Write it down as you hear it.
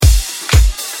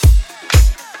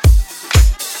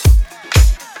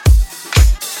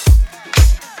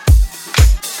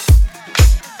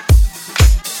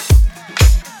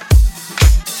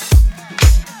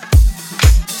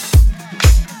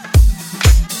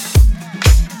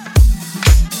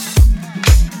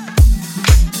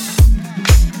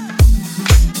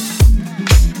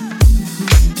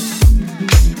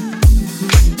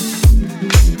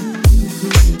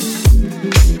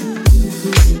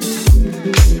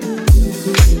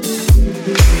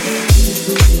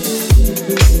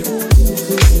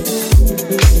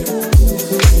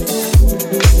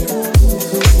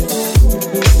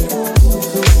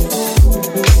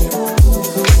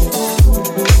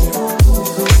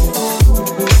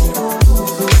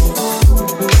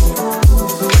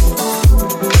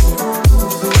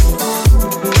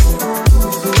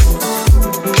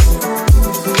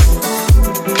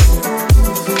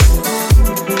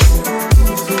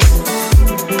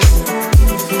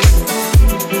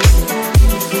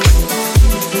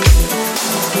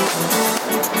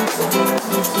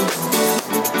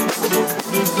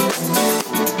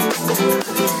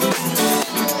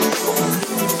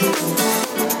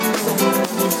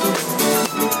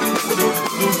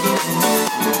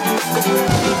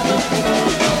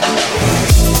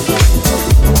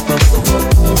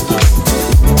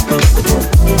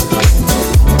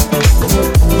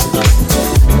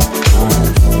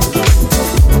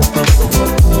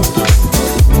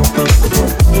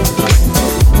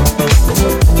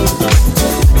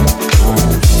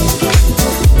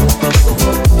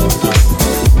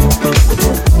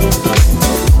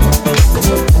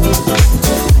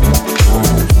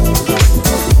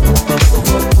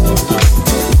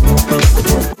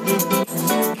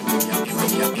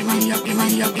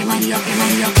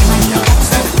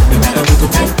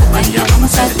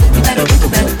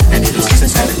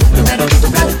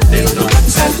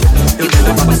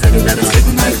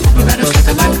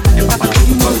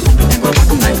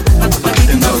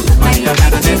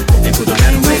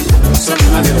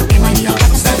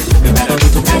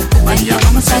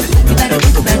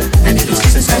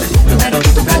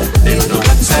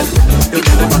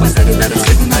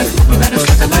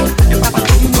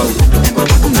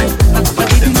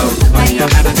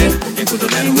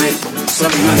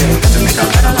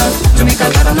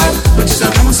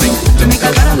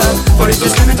it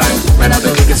was summertime, right out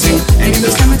the ticket scene. And in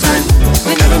the summertime,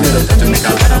 we got a little love to make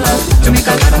a lot of love, to make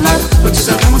a lot of love. Put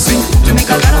yourself on my scene, to make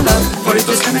a lot of love. For it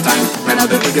was summertime, right out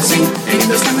the ticket scene. And in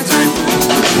the summertime.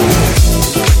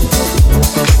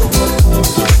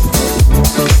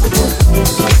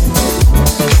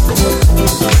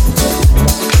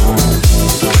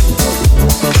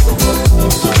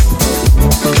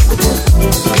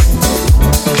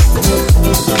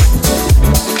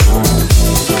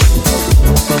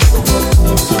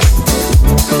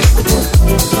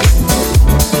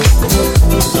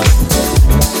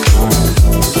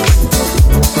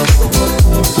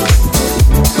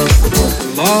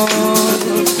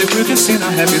 Sing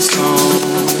a happy song.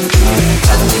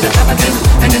 Suddenly the papa came,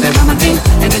 and then the mama came,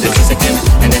 and then the sister came,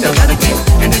 and then the brother came,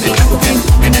 and then the uncle came,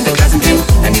 and then the cousin came,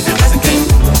 and if the cousin came,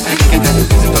 I can't tell you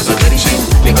because it was a dirty shame.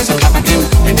 Because the papa came,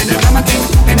 and then the mama came,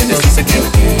 and then the sister came.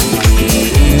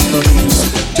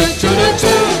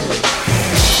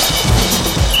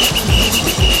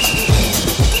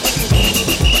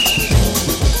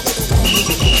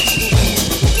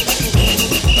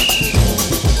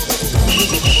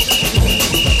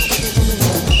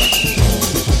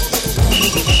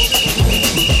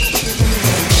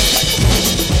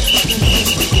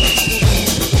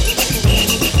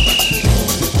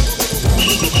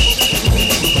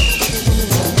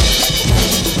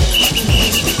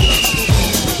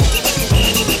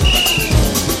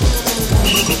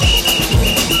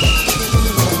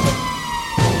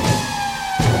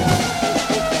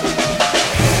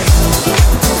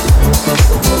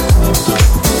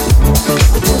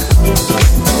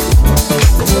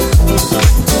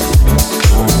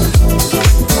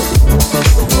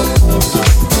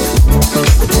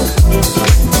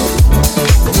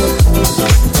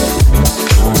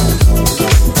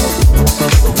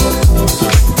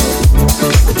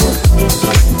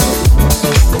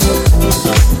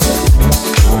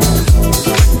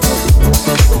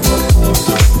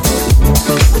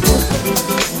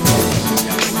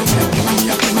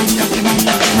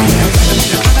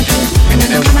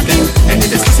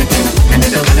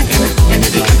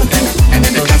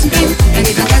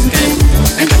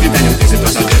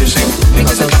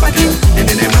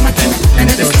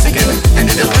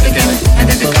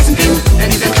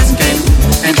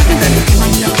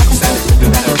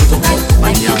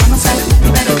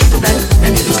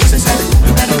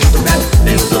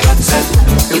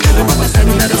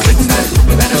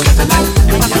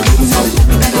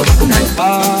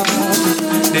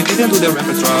 They didn't do the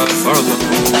repertoire for a long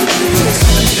time.